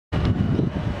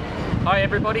Hi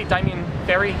everybody, Damien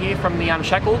Ferry here from the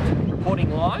Unshackled, reporting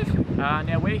live.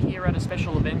 Now we're here at a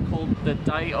special event called the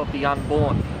Day of the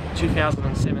Unborn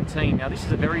 2017. Now this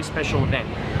is a very special event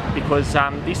because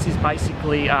this is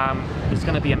basically, there's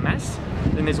going to be a mass,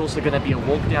 then there's also going to be a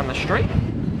walk down the street.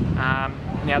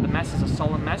 Now the mass is a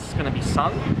solemn mass, it's going to be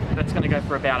sung, that's going to go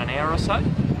for about an hour or so.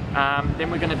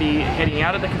 Then we're going to be heading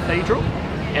out of the cathedral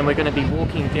and we're going to be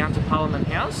walking down to Parliament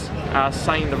House,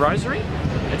 saying the Rosary.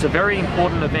 It's a very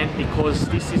important event because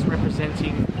this is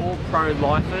representing all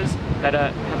pro-lifers that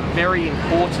have a very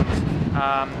important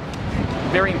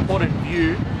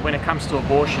view when it comes to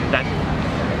abortion, that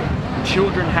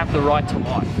children have the right to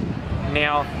life.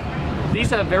 Now,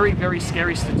 these are very, very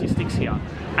scary statistics here.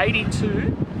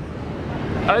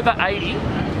 Over 80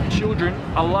 children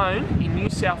alone in New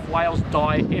South Wales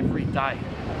die every day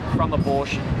from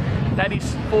abortion. That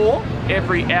is 4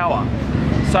 every hour.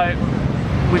 So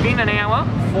within an hour,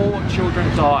 4 children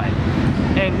die.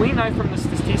 And we know from the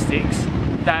statistics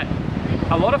that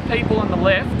a lot of people on the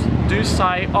left do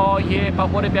say, oh yeah, but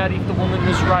what about if the woman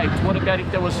was raped? What about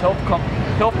if there was health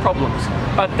problems?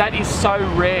 But that is so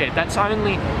rare. That's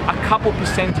only a couple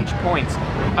percentage points.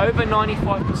 Over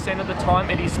 95% of the time,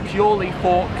 it is purely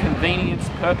for convenience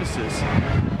purposes.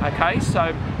 Okay,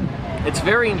 so it's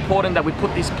very important that we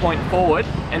put this point forward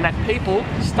and that people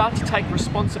start to take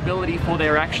responsibility for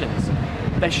their actions.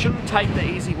 They shouldn't take the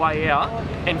easy way out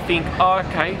and think, oh,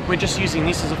 okay, we're just using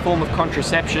this as a form of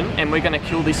contraception and we're going to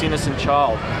kill this innocent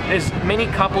child. There's many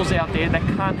couples out there that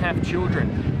can't have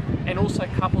children, and also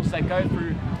couples that go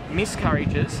through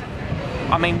miscarriages.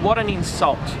 I mean, what an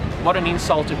insult. What an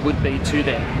insult it would be to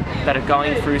them that are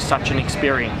going through such an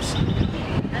experience.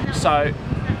 So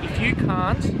if you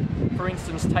can't, for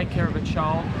instance, take care of a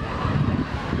child,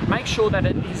 make sure that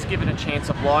it is given a chance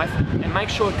of life, and make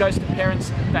sure it goes to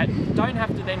parents that don't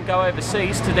have to then go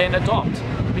overseas to then adopt,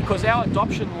 because our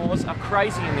adoption laws are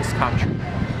crazy in this country.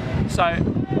 So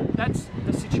that's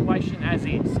the situation as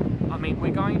is. I mean,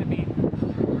 we're going to be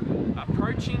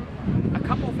approaching a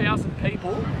couple thousand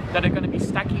people that are going to be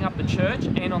stacking up the church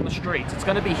and on the streets. It's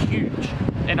going to be huge.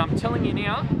 And I'm telling you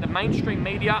now, the mainstream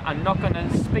media are not going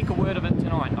to speak a word of it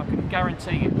tonight, I can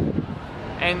guarantee you.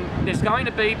 And there's going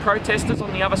to be protesters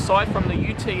on the other side from the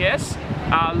UTS,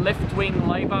 left-wing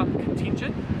Labor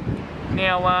contingent.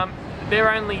 Now,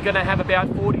 they're only going to have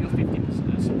about 40 or 50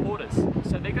 supporters.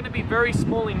 So they're going to be very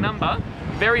small in number,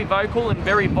 very vocal and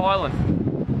very violent.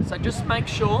 So just make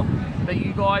sure that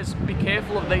you guys be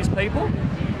careful of these people.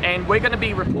 And we're going to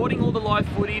be reporting all the live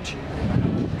footage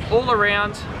all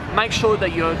around. Make sure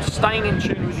that you're staying in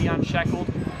tune with the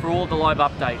Unshackled for all the live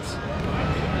updates.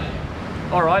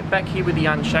 Alright, back here with the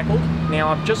Unshackled. Now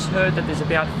I've just heard that there's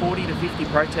about 40 to 50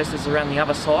 protesters around the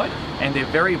other side, and they're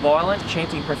very violent,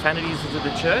 chanting profanities into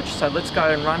the church, so let's go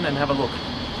and run and have a look.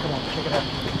 Come on, check it out.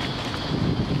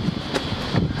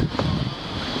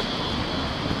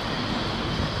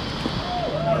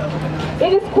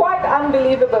 It is quite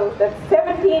unbelievable that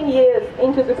 17 years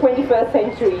into the 21st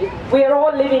century, we are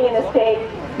all living in a state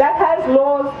that has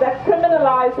laws that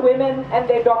criminalize women and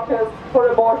their doctors for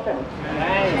abortion.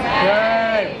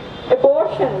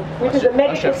 Abortion, which is a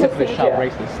medical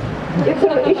procedure, it's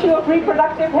an issue of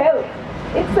reproductive health.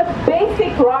 It's a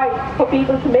basic right for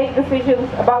people to make decisions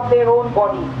about their own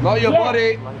body. Not your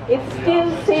body. It's still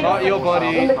sits Not your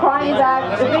body. in the Crimes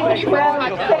Act, Division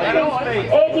 12, Sections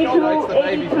 82,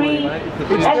 83,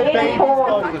 and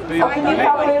 84 of the New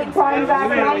South Wales Crimes Act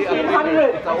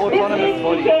 1900. This needs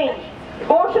to change.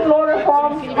 Abortion law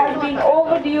reform has been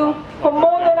overdue for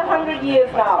more than 100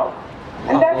 years now.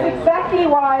 And that's exactly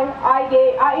why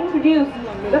I introduced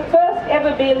the first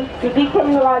ever bill to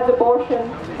decriminalise abortion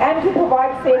and to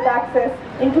provide safe access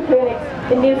into clinics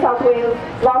in New South Wales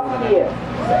last year.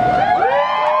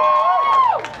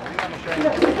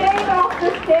 State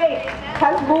after state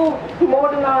has moved to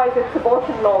modernise its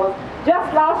abortion laws.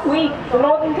 Just last week, the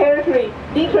Northern Territory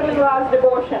decriminalised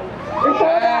abortion.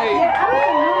 Before that,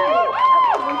 absolutely,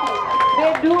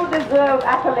 they do deserve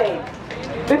accolades.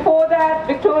 Before that,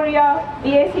 Victoria,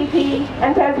 the ACT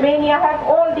and Tasmania have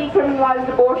all decriminalised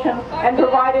abortion and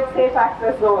provided safe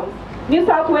access zones. New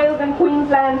South Wales and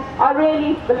Queensland are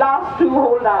really the last two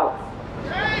holdouts.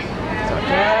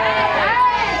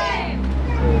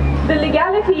 The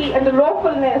legality and the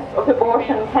lawfulness of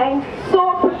abortion hang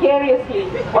so precariously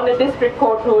on a district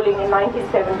court ruling in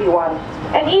 1971.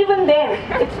 And even then,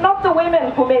 it's not the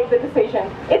women who make the decision,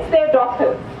 it's their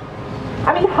doctors.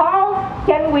 I mean, how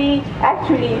can we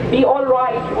actually be all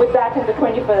right with that in the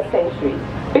 21st century?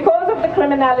 Because of the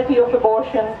criminality of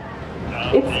abortion,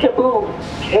 It's taboo.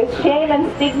 There's shame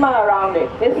and stigma around it.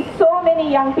 There's so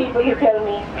many young people who tell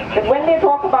me that when they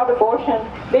talk about abortion,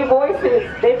 their voices,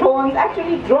 their tones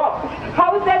actually drop.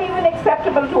 How is that even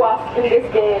acceptable to us in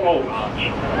this day and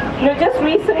age? You know, just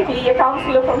recently, a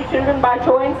counsellor from Children by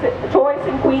Choice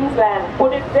in Queensland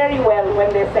put it very well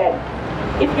when they said,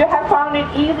 if you have found it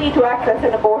easy to access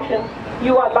an abortion,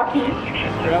 you are lucky,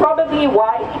 probably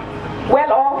white,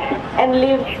 well off, and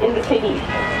live in the city.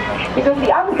 Because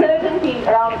the uncertainty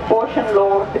around abortion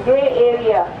law, the grey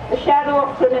area, the shadow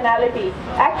of criminality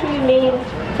actually means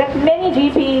that many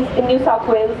GPs in New South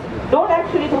Wales don't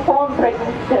actually perform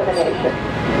pregnancy termination.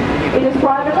 It is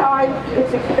privatised,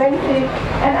 it's expensive,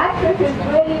 and access is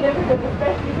really difficult,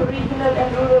 especially for regional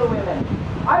and rural women.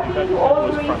 I've been to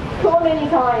Albury so many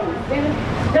times. There is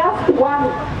just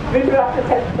one reproductive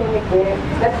health clinic there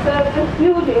that serves a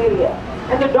huge area.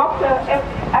 And the doctor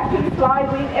actually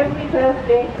flies in every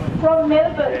Thursday from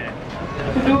Melbourne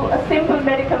to do a simple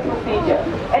medical procedure.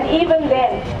 And even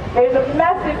then, there is a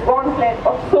massive gauntlet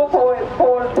of so-called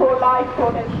pro-life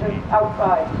protesters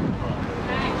outside.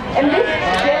 And this,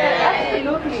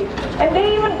 absolutely. And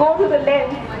they even go to the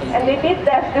length, and they did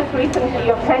that just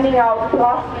recently, of handing out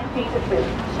plastic fetuses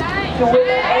to women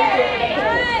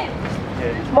and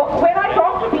when I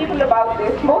talk to people about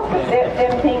this, most of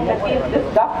them think that these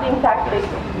disgusting tactics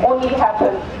only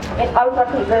happen in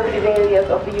ultra-conservative areas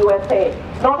of the USA,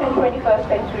 not in 21st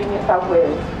century New South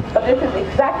Wales. But this is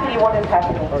exactly what is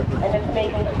happening, and it's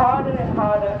making it harder and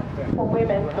harder for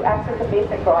women to access a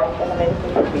basic right and a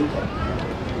medical procedure.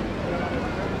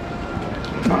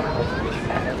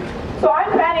 So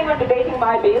I'm planning on debating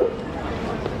my bill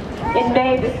in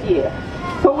May this year.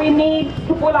 So we need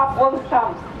to pull up all the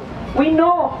stumps. We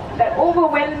know that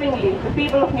overwhelmingly the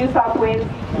people of New South Wales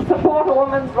support a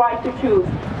woman's right to choose,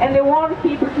 and they want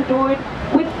people to do it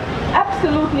with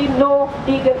absolutely no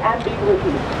legal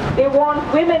ambiguity. They want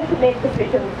women to make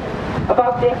decisions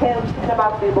about their health and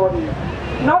about their bodies.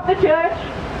 Not the church,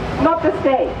 not the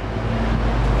state.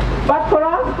 But for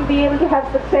us to be able to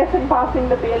have success in passing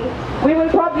the bill, we will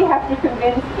probably have to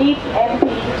convince each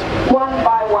MP one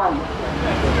by one.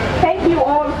 Thank you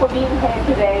all for being here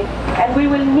today, and we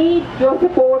will need your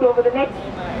support over the next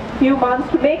few months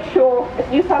to make sure that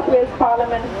New South Wales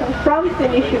Parliament confronts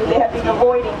an issue they have been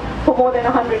avoiding for more than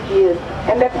 100 years,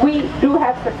 and that we do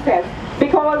have success,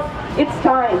 because it's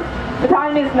time. The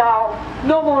time is now.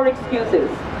 No more excuses.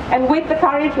 And with the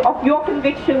courage of your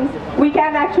convictions, we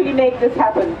can actually make this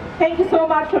happen. Thank you so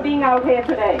much for being out here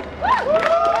today.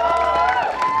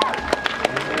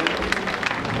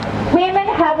 Women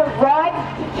have a right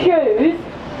to choose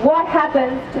what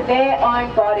happens to their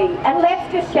own body. And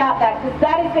let's just shout that, because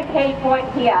that is the key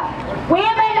point here.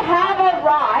 Women have a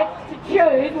right to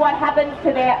choose what happens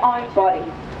to their own body.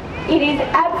 It is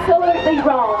absolutely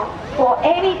wrong for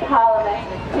any parliament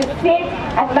to sit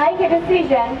and make a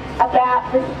decision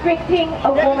about restricting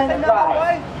a woman's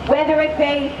rights. Whether it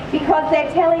be because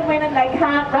they're telling women they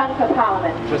can't run for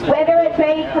parliament, whether it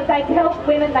be because they tell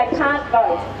women they can't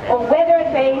vote, or whether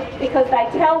it be because they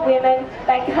tell women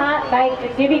they can't make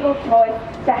the difficult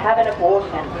choice to have an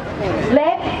abortion.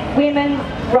 Let women's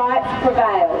rights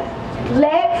prevail.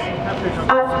 Let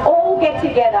us all get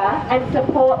together and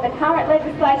support the current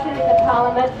legislation in the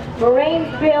Parliament, Marine's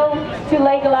bill to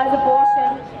legalise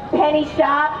abortion, Penny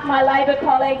Sharp, my Labor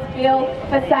colleague's bill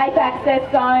for safe access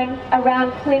zones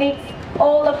around clinics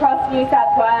all across New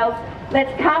South Wales.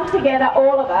 Let's come together,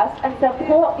 all of us, and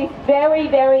support this very,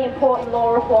 very important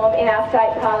law reform in our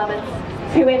state parliaments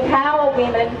to empower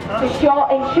women, to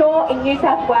ensure in New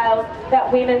South Wales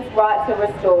that women's rights are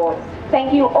restored.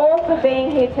 Thank you all for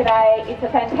being here today. It's a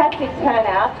fantastic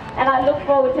turnout, and I look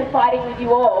forward to fighting with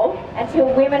you all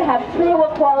until women have true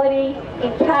equality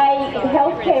in pay, in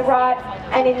healthcare rights,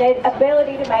 and in their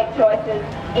ability to make choices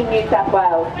in New South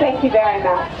Wales. Thank you very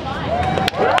much.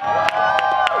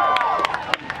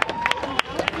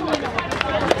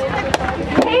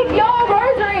 Keep your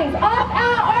rosaries off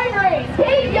our ovaries!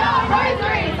 Keep your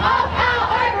rosaries off our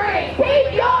ovaries!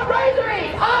 Keep your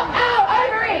rosaries off our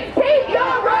ovaries! Keep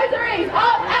your rosaries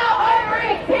off our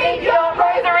ovaries! Keep your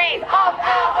rosaries off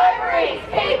our ovaries!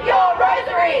 Keep your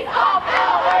rosaries off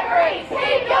our ovaries!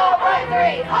 Keep your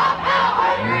rosaries off our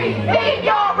ovaries! Keep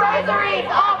your rosaries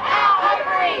off our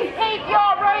ovaries! Keep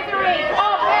your rosaries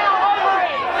off our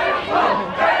ovaries!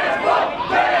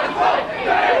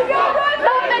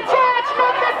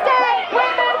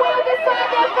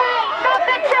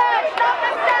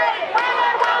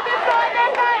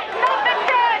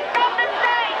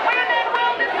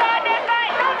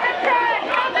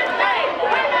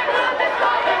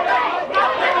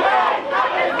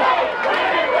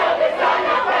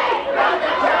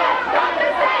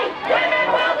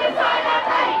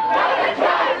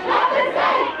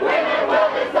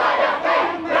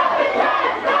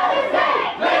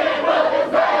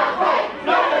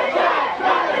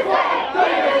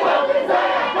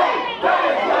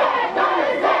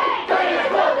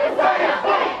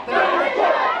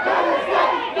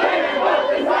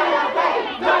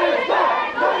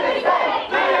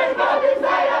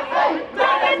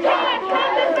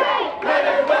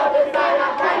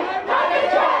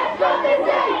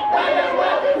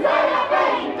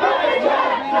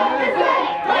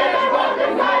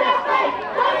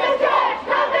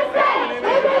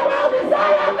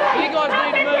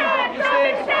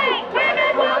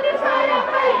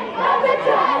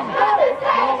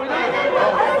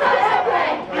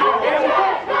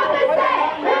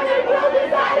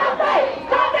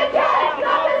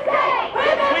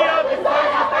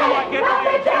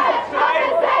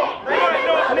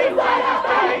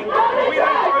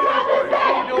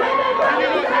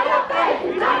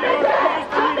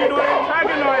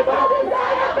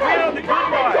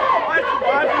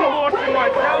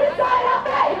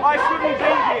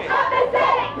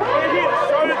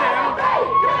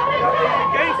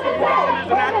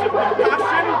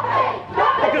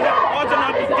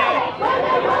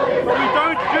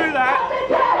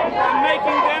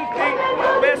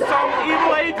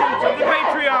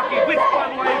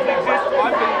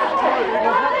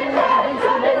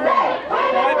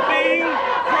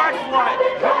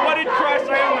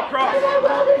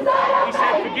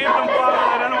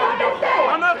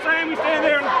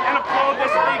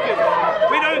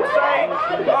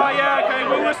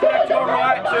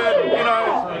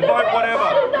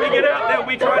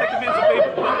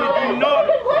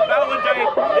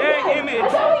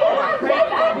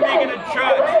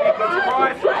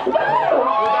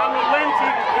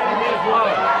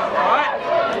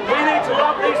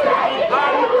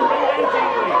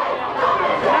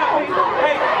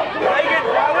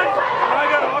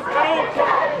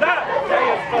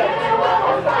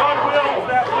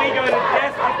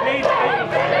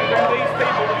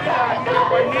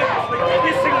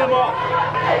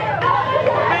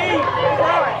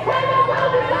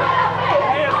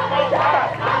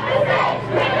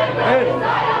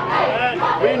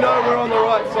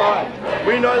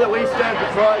 We know that we stand for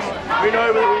Christ. We know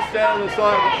that we stand on the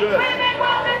side of the church. We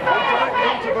don't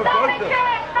need to provoke them.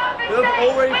 They've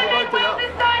already provoked enough.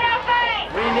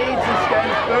 We need to stand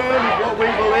firm with what we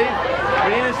believe. We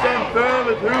need to stand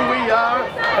firm with who we are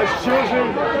as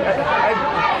children, and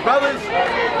brothers,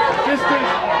 sisters,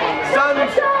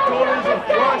 sons, daughters of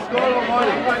Christ God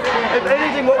Almighty. If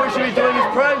anything, what we should be doing is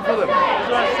praying for them.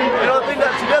 And I think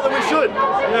that together we should.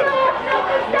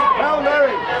 Hail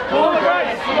Mary, full of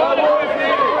grace, the Lord is with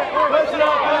thee. Blessed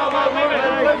art thou among women,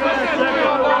 and blessed is the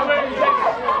fruit of thy womb, Jesus.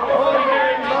 Holy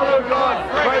Mary, Mother of God,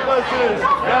 pray for us sinners,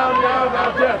 now and the hour of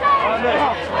our death. Amen.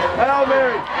 Hail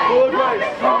Mary, full of grace,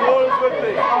 the Lord is with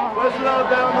thee. Blessed art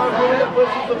thou among women, and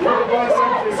blessed is the fruit of thy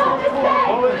womb, Jesus.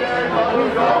 Holy Mary, Mother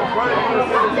of God, pray for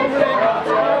us sinners, now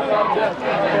and the hour of our death.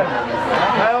 Amen.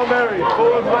 Hail Mary,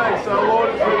 full of grace, the Lord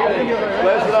is with thee.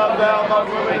 Blessed art thou among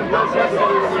women, and blessed is the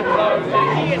fruit of thy womb,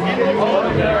 Jesus.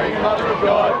 Holy Mary, Mother of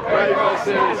God, pray for us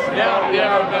sinners, now and the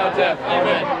hour of our death.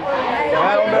 Amen.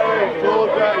 Hail Mary, full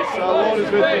of grace, our Lord is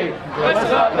with thee.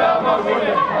 Blessed art thou among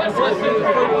women, and blessed is the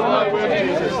fruit of thy womb,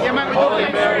 Jesus.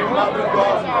 Holy Mary, Mother of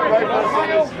God, pray for us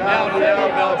sinners, now and the hour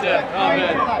of our death.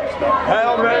 Amen.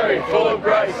 Hail Mary, full of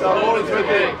grace, our Lord is with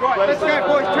thee. Right, let's go,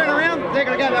 boys. Turn around. They're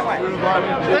going to go that way.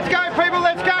 Let's go, people.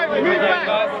 Let's go. Move back.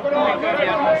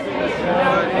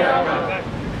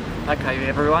 Okay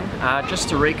everyone, just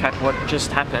to recap what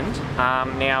just happened,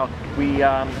 now we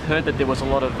heard that there was a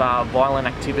lot of violent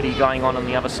activity going on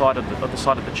the other side of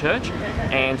the church,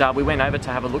 and we went over to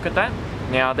have a look at that.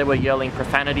 Now they were yelling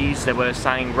profanities, they were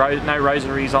saying no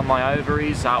rosaries on my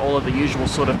ovaries, all of the usual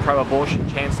sort of pro-abortion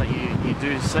chants that you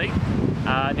do see.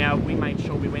 Now we made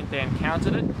sure we went there and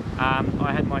counted it.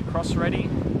 I had my cross ready.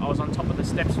 I was on top of the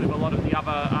steps with a lot of the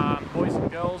other boys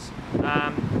and girls,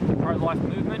 the pro-life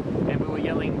movement, and we were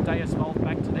yelling Deus Vult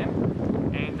back to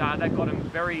them. And that got them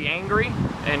very angry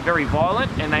and very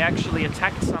violent, and they actually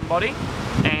attacked somebody,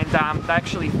 and they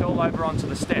actually fell over onto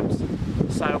the steps.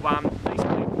 So these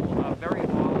people are very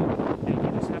violent, and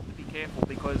you just have to be careful,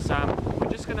 because we're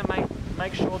just going to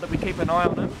make sure that we keep an eye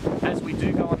on them as we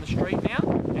do go on the street now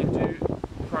and do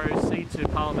proceed to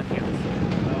Parliament House.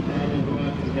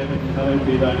 Heaven, hallowed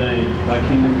be thy name. Thy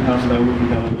kingdom come, thy will be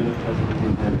done on earth as it is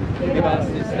in heaven. Give us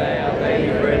this day our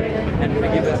daily bread, and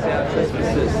forgive us our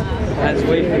trespasses, as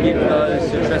we forgive those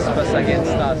who trespass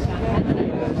against us.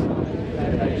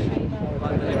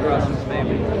 But deliver us from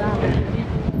evil.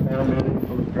 Hail Mary,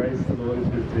 full of grace, the Lord is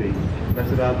with thee.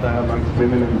 Blessed art thou amongst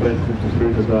women, and blessed is the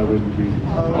fruit of thy womb, Jesus.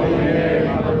 Holy Mary,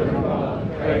 Mother of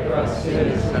God, pray for us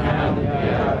sinners, now and at the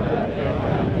hour of our death.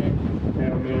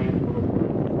 Hail Mary, full of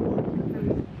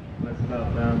grace, blessed art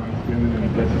thou amongst women, and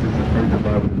blessed is the fruit of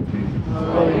thy womb, Jesus.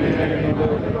 Holy Mary,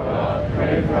 Mother of God,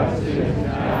 pray for us sinners,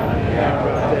 now and at the hour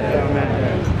of our death. Amen.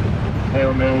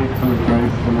 Hail Mary, full of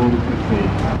grace, the Lord is with thee.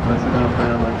 Blessed art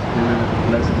thou amongst women, and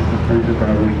blessed is the fruit of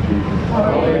thy womb, Jesus.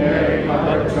 Holy Mary,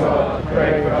 Mother of God,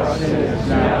 pray for us sinners,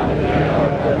 now and at the hour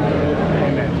of our death.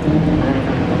 Amen.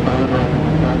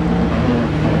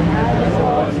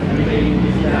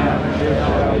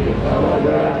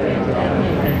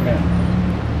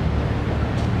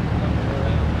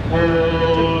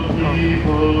 All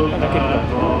people that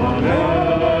on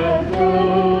earth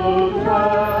will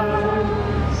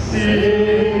cry,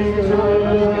 sing to the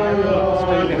Lord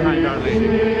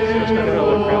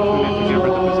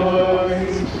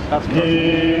with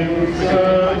hymns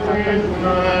with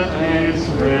matchless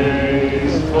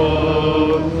praise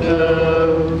fulfilled.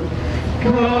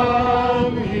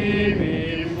 Come ye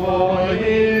before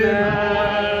him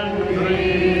and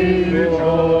rejoice.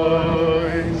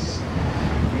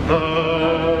 The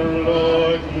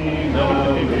Lord King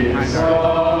of his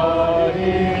God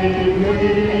in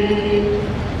thee,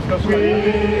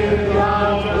 with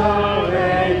love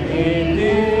and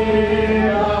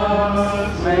dear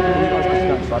us.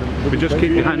 We just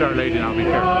keep behind Our Lady now, be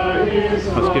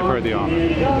careful. Let's give her the honour.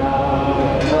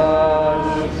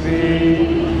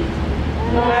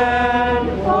 And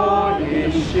for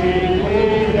his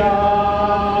shame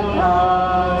down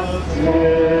us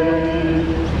dead.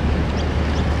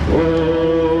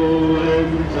 Oh,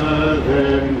 enter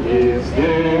then his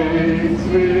gates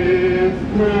with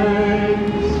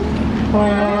praise,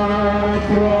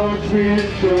 approach with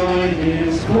joy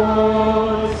his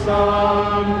courts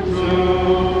unto.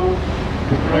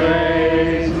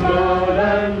 Praise Lord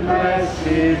and bless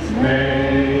his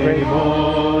name.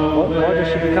 Why does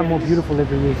she become more beautiful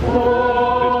every week?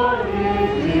 For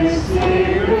his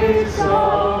spirit so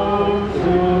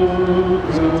to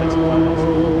do.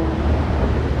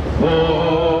 Oh,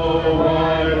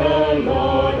 why the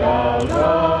Lord our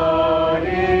God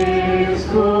is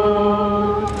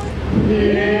good,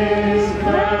 his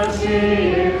mercy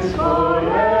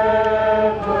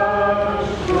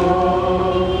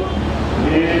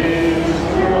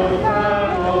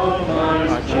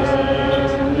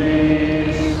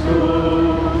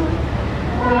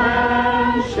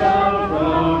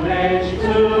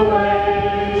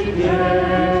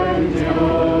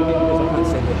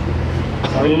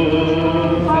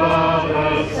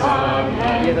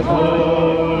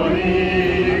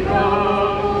Holy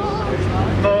Ghost,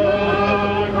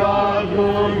 the God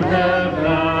whom heaven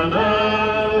and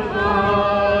earth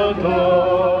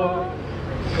adore,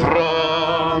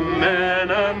 from men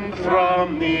and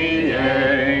from the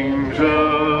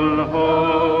angel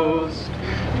host,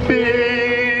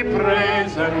 be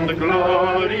praise and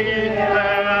glory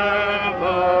evermore.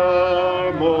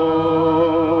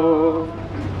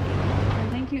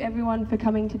 Thank you everyone for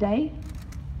coming today.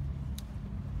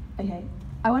 Okay,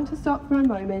 I want to stop for a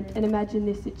moment and imagine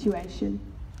this situation.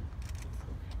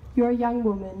 You're a young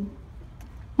woman,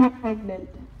 you're pregnant,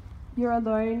 you're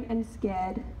alone and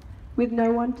scared, with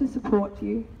no one to support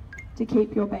you, to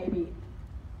keep your baby.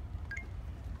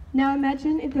 Now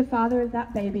imagine if the father of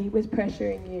that baby was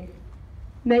pressuring you,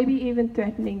 maybe even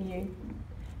threatening you,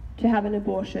 to have an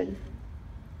abortion.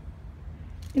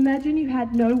 Imagine you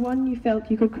had no one you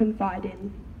felt you could confide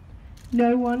in,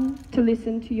 no one to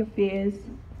listen to your fears,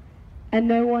 and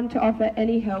no one to offer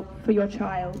any help for your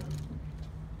child.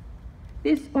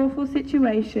 This awful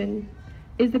situation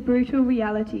is the brutal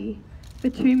reality for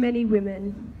too many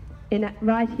women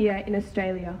right here in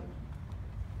Australia.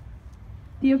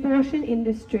 The abortion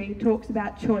industry talks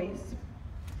about choice,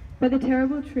 but the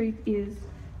terrible truth is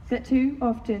that too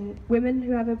often women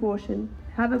who have abortions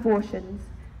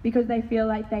because they feel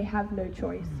like they have no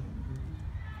choice.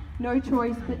 No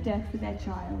choice but death for their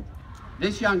child.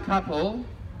 This young couple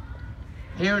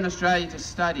here in Australia to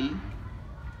study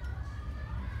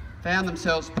found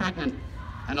themselves pregnant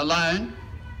and alone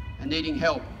and needing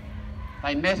help.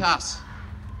 They met us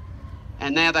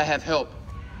and now they have help.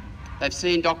 They've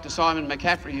seen Dr. Simon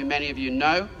McCaffrey, who many of you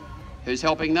know, who's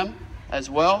helping them as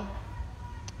well,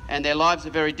 and their lives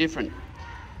are very different.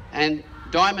 And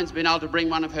Diamond's been able to bring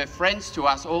one of her friends to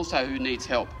us also who needs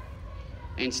help,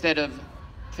 instead of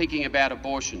thinking about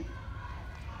abortion.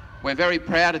 We're very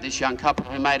proud of this young couple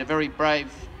who made a very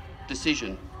brave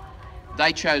decision.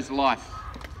 They chose life.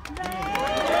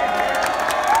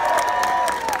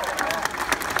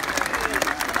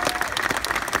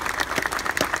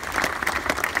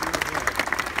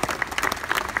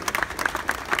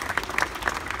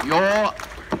 Your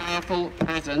powerful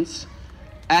presence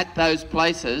at those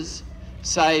places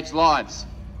saves lives,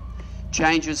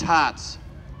 changes hearts,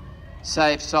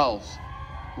 saves souls,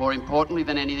 more importantly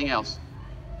than anything else.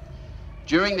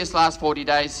 During this last 40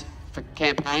 days for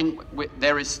campaign,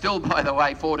 there is still, by the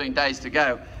way, 14 days to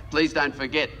go. Please don't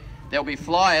forget. There'll be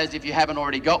flyers, if you haven't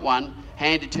already got one,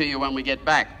 handed to you when we get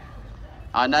back.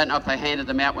 I don't know if they handed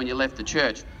them out when you left the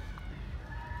church.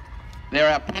 There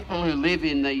are people who live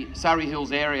in the Surrey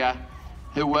Hills area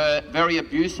who were very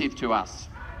abusive to us,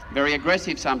 very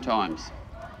aggressive sometimes.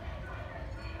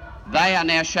 They are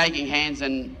now shaking hands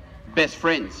and best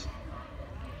friends.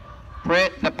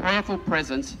 The prayerful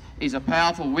presence is a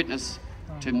powerful witness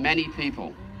to many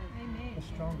people.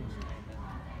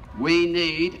 We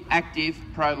need active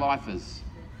pro-lifers.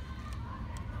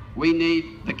 We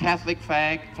need the Catholic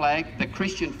flag, the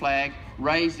Christian flag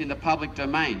raised in the public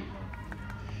domain.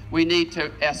 We need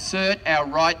to assert our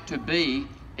right to be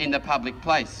in the public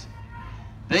place.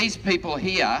 These people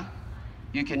here,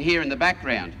 you can hear in the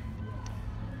background,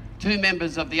 2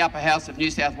 members of the Upper House of New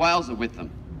South Wales are with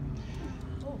them.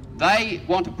 They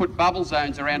want to put bubble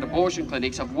zones around abortion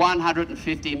clinics of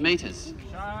 150 metres.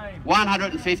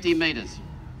 150 metres.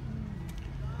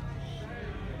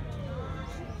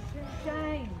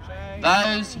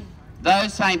 Those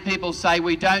same people say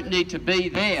we don't need to be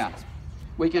there.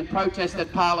 We can protest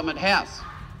at Parliament House.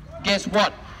 Guess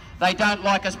what? They don't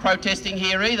like us protesting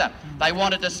here either. They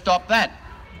wanted to stop that.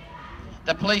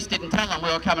 The police didn't tell them we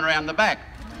were coming around the back.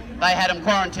 They had them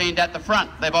quarantined at the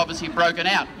front. They've obviously broken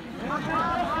out.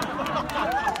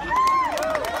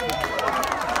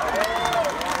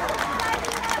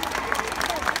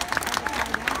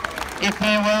 If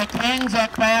there were tens of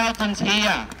thousands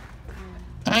here,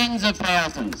 tens of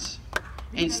thousands,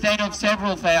 instead of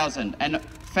several thousand, and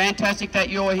fantastic that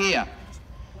you're here.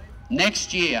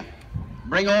 Next year,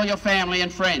 bring all your family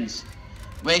and friends.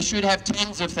 We should have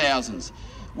tens of thousands.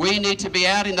 We need to be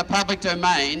out in the public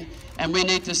domain, and we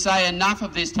need to say enough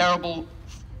of this terrible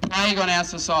plague on our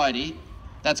society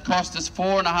that's cost us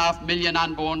 4.5 million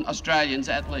unborn Australians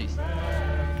at least.